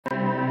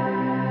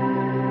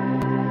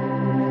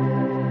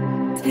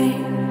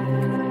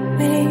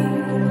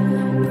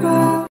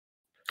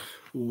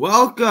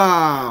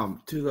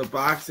Welcome to the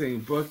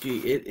Boxing Bookie.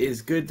 It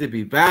is good to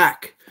be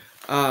back.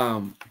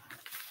 We're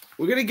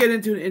going to get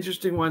into an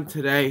interesting one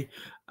today.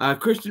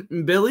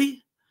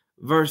 Mbilli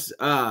versus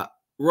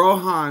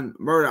Rohan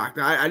Murdock.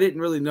 Now, I didn't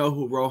really know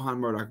who Rohan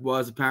Murdock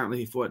was. Apparently,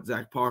 he fought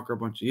Zach Parker a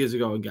bunch of years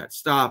ago and got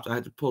stopped. I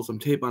had to pull some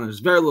tape on him. There's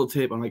very little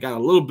tape on him. I got a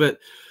little bit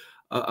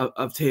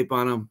of tape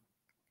on him.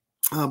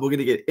 We're going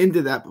to get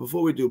into that. But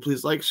before we do,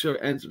 please like,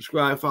 share, and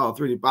subscribe. Follow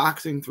 3D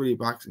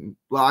Boxing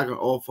blog on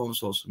all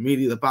forms of social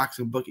media. The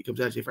Boxing Bookie comes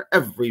at you for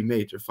every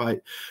major fight.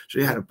 Show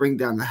you how to bring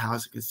down the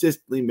house and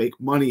consistently make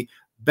money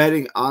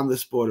betting on the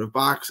sport of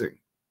boxing.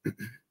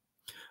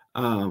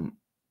 I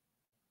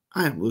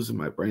am losing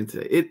my brain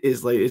today. It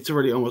is late. It's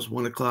already almost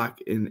 1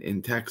 o'clock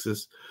in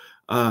Texas.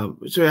 Show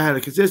you how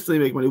to consistently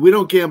make money. We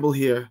don't gamble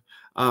here.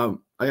 Like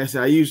I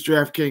said, I use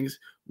DraftKings.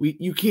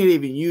 You can't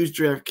even use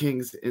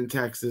DraftKings in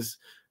Texas.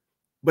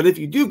 But if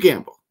you do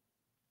gamble,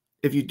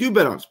 if you do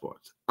bet on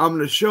sports, I'm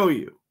going to show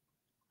you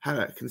how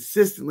to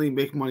consistently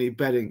make money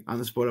betting on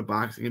the sport of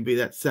boxing and be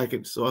that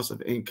second source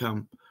of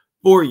income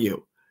for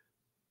you.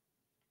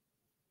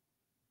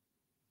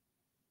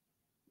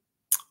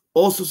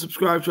 Also,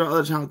 subscribe to our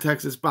other channel,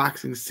 Texas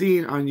Boxing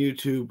Scene on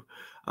YouTube.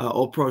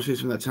 All proceeds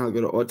from that channel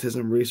go to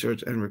autism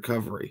research and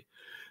recovery.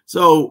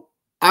 So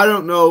I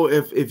don't know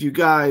if you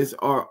guys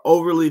are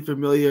overly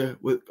familiar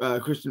with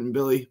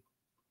Mbilli.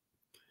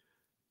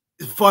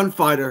 Fun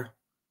fighter,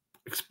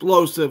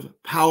 explosive,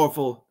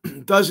 powerful,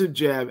 doesn't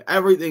jab.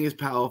 Everything is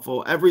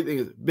powerful. Everything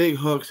is big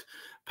hooks,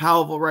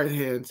 powerful right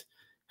hands.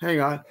 Hang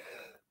on.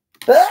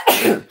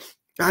 I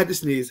had to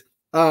sneeze.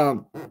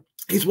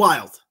 He's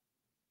wild.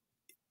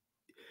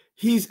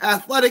 He's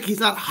athletic. He's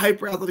not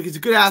hyper athletic. He's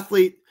a good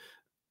athlete.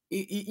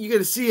 You're going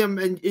to see him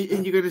and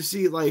you're going to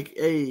see like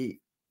a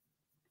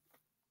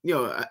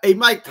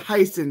Mike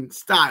Tyson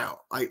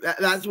style. Like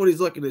that's what he's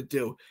looking to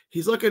do.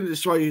 He's looking to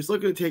destroy you. He's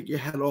looking to take your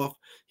head off.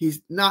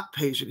 He's not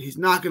patient. He's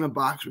not going to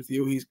box with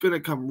you. He's going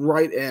to come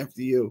right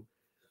after you.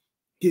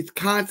 He's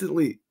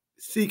constantly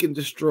seek and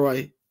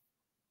destroy.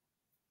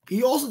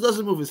 He also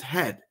doesn't move his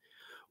head,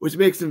 which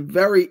makes him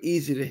very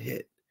easy to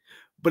hit.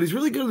 But he's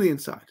really good on the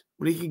inside.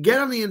 When he can get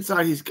on the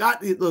inside, he's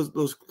got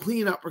those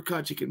clean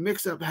uppercuts. He can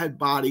mix up head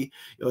body.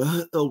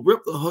 He'll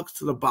rip the hooks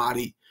to the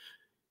body.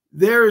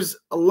 There's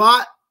a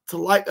lot to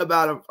like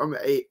about him from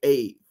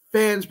a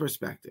fan's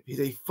perspective.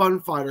 He's a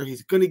fun fighter.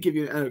 He's going to give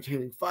you an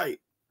entertaining fight.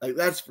 Like,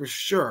 that's for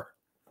sure.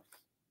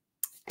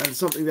 That's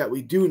something that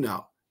we do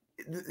know.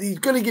 He's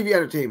going to give you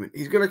entertainment.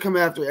 He's going to come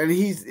after it, and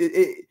he's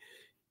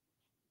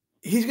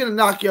going to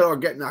knock you out or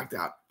get knocked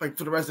out, like,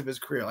 for the rest of his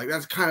career. Like,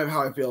 that's kind of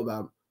how I feel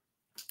about him.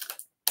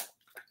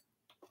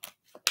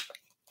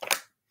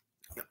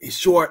 He's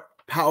short,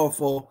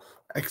 powerful,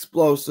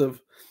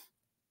 explosive.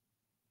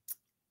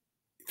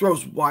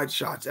 Throws wide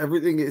shots.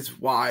 Everything is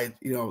wide.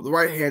 The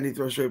right hand he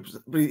throws straight,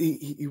 but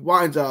he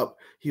winds up.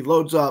 He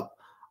loads up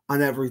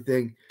on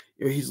everything.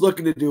 He's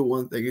looking to do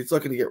one thing. He's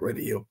looking to get rid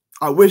of you.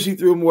 I wish he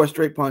threw more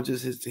straight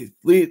punches. His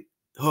lead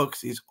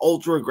hooks. He's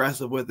ultra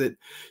aggressive with it.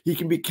 He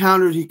can be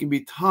countered. He can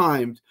be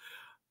timed,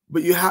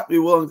 but you have to be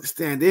willing to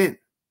stand in.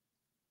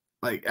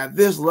 Like, at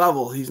this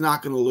level, he's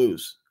not going to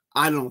lose.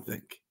 I don't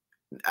think.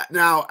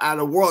 Now, at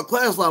a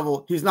world-class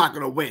level, he's not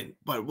going to win,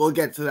 but we'll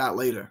get to that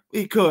later.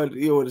 He could,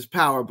 with his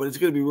power, but it's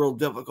going to be real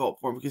difficult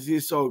for him because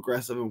he's so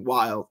aggressive and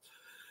wild.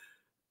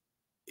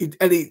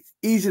 And he's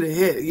easy to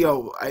hit.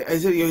 I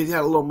said he's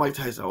had a little Mike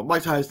Tyson. Well,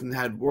 Mike Tyson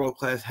had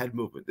world-class head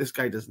movement. This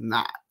guy does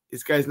not.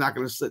 This guy's not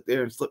going to sit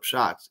there and slip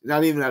shots.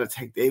 Not even at a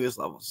Tank Davis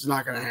level. It's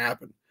not going to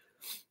happen.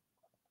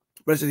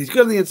 But I said he's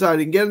good on the inside.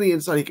 He can get on the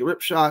inside. He can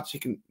rip shots. He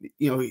can,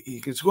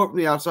 he can score from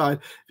the outside.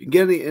 If you can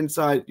get on the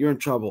inside, you're in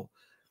trouble.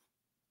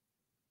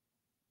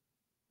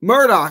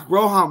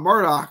 Rohan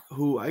Murdock,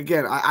 who,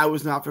 again, I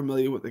was not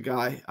familiar with the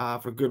guy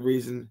for good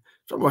reason.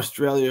 From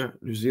Australia,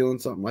 New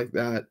Zealand, something like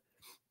that.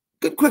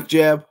 Good quick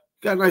jab.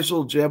 Got a nice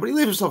little jab, but he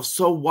leaves himself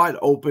so wide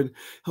open.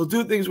 He'll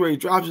do things where he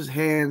drops his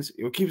hands,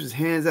 keeps his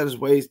hands at his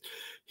waist.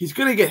 He's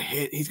going to get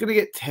hit. He's going to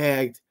get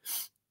tagged.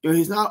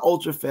 He's not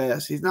ultra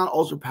fast. He's not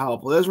ultra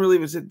powerful. He doesn't really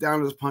even sit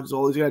down with his punches.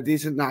 He's got a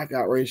decent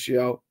knockout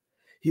ratio.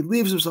 He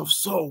leaves himself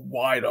so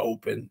wide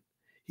open.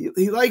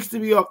 He likes to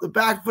be off the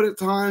back foot at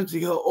times.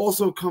 He'll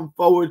also come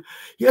forward.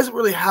 He doesn't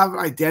really have an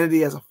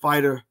identity as a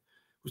fighter,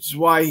 which is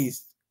why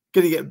he's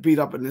going to get beat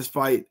up in this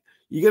fight.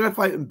 You're going to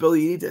fight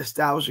Mbilli. You need to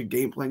establish a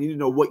game plan. You need to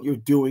know what you're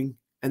doing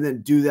and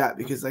then do that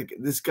because, like,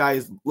 this guy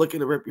is looking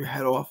to rip your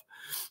head off.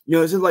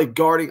 This is like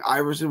guarding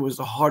Iverson was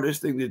the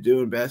hardest thing to do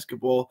in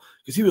basketball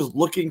because he was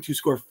looking to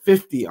score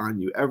 50 on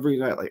you every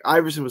night. Like,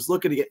 Iverson was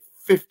looking to get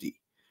 50.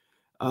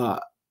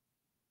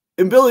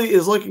 Mbilli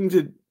is looking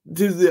to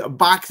do the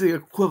boxing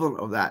equivalent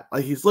of that.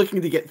 Like, he's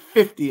looking to get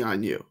 50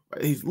 on you.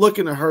 Right? He's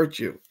looking to hurt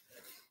you.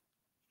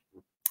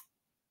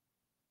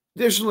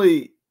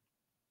 Additionally,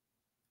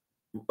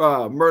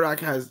 Murdock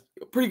has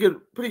pretty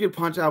good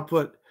punch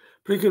output,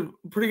 pretty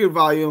good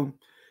volume.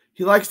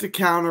 He likes to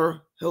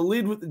counter. He'll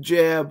lead with the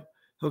jab.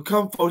 He'll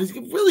come forward. He's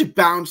really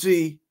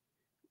bouncy.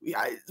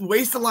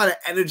 Wastes a lot of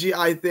energy,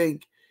 I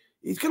think.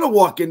 he's going to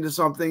walk into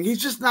something.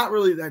 He's just not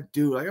really that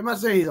dude. Like, I'm not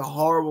saying he's a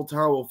horrible,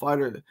 terrible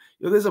fighter. You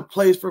know, there's a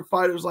place for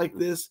fighters like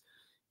this.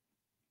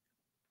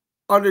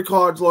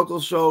 Undercards, local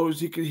shows,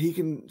 he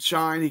can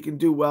shine, he can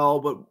do well.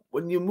 But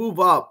when you move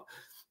up,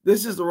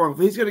 this is the wrong.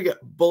 He's going to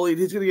get bullied.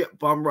 He's going to get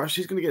bum rushed.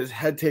 He's going to get his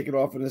head taken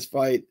off in this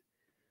fight.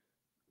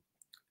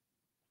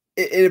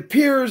 It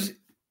appears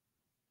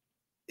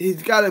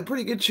he's got a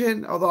pretty good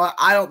chin, although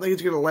I don't think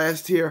it's going to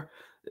last here.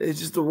 It's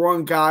just the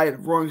wrong guy, the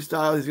wrong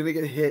style. He's going to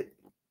get hit.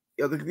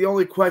 You know, the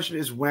only question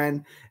is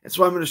when. And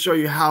so I'm going to show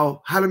you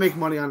how to make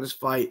money on this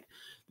fight.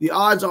 The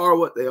odds are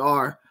what they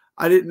are.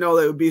 I didn't know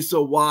they would be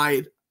so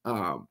wide.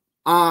 Well,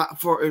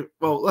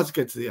 let's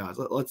get to the odds.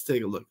 Let's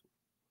take a look.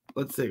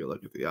 Let's take a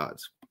look at the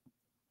odds.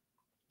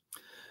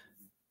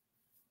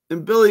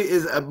 And Mbilli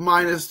is at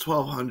minus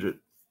 1,200.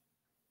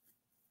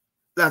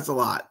 That's a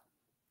lot.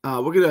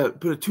 We're going to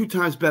put a 2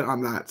 times bet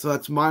on that. So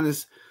that's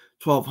minus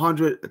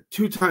 1,200. A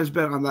 2 times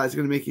bet on that is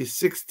going to make you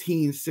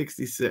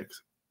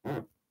 1,666.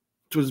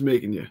 Which was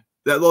making you.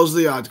 Those are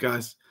the odds,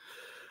 guys.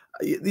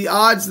 The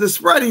odds, the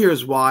spread here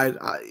is wide.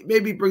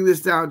 Maybe bring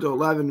this down to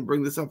 11 and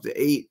bring this up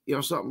to 8, you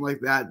know, something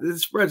like that. The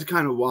spread's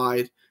kind of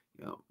wide.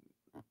 You know,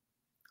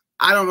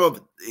 I don't know if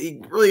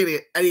he really going to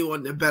get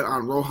anyone to bet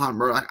on Rohan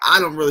Murdock. I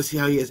don't really see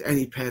how he has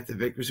any path to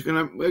victory.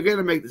 So we're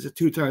gonna make this a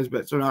 2 times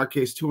bet. So in our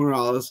case,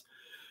 $200.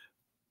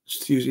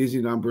 Just use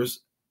easy numbers.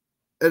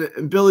 And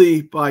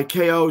Mbilli by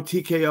KO,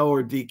 TKO,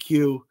 or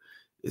DQ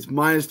is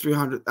minus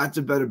 300. That's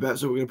a better bet.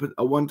 So we're going to put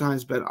a 1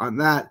 times bet on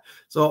that.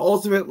 So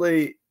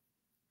ultimately,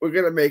 we're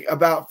going to make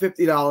about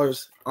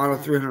 $50 on a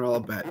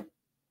 $300 bet.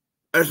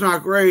 It's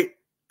not great.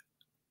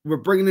 We're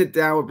bringing it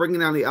down. We're bringing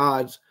down the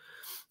odds.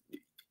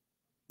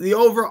 The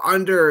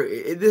over-under,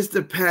 this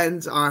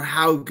depends on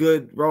how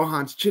good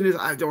Rohan's chin is.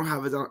 I don't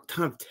have a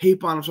ton of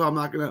tape on him, so I'm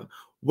not going to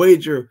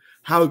wager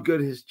how good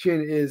his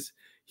chin is.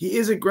 He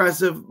is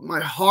aggressive. My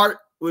heart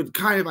would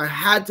if I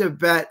had to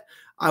bet,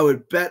 I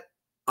would bet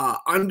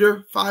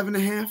under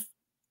 5.5.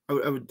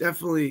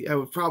 I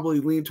would probably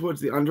lean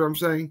towards the under, I'm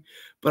saying,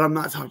 but I'm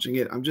not touching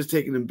it. I'm just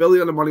taking Mbilli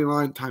on the money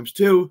line times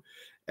 2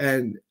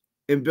 and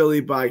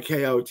Mbilli by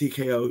KO,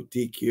 TKO,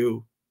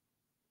 DQ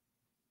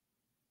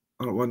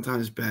on a 1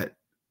 times bet.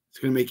 It's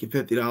going to make you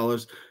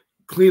 $50.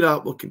 Clean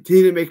up. We'll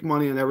continue to make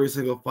money on every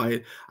single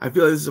fight. I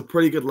feel like this is a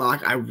pretty good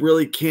lock. I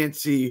really can't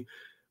see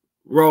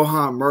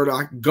Rohan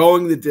Murdock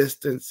going the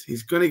distance.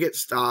 He's going to get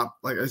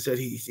stopped. Like I said,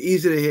 he's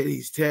easy to hit.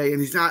 He's tag,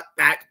 and he's not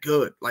that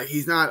good. Like,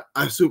 he's not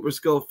a super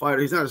skilled fighter.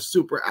 He's not a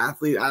super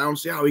athlete. I don't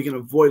see how he can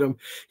avoid him.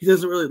 He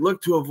doesn't really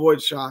look to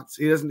avoid shots.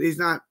 He's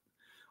not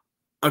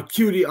a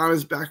cutie on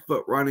his back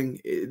foot running.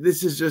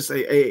 This is just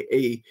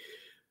a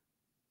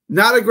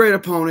not a great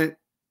opponent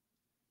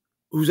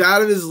who's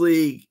out of his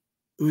league,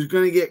 who's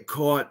going to get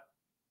caught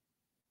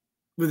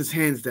with his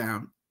hands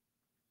down.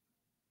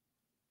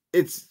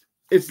 It's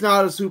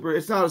not a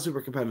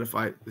super competitive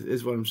fight,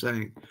 is what I'm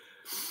saying.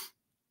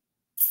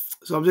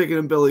 So I'm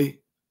taking Mbilli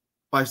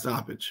by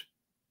stoppage.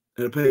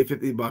 And I'll pay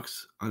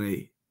 $50 on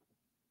a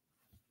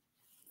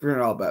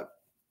 $300 bet.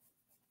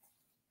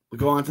 We'll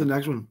go on to the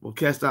next one. We'll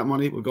cash that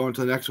money. We'll go on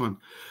to the next one.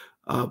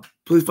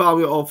 Please follow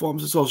me on all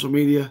forms of social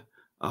media.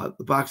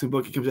 The Boxing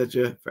Bookie comes at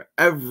you for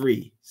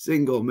every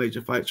single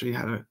major fight, showing you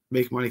how to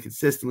make money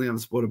consistently on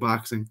the sport of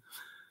boxing.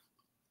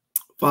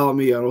 Follow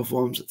me on all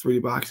forms at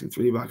 3D Boxing,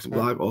 3D Boxing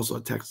Blog, also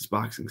at Texas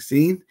Boxing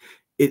Scene.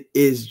 It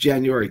is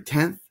January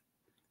 10th,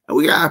 and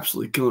we are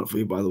absolutely killing it for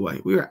you, by the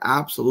way. We are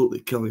absolutely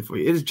killing it for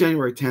you. It is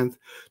January 10th,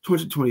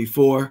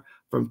 2024,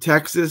 from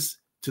Texas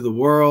to the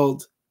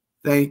world.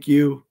 Thank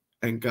you,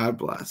 and God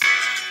bless.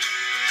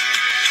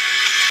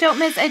 Don't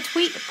miss a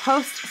tweet,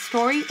 post,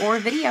 story, or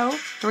video.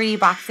 3D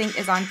Boxing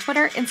is on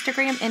Twitter,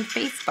 Instagram, and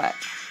Facebook.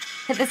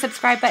 Hit the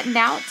subscribe button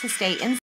now to stay in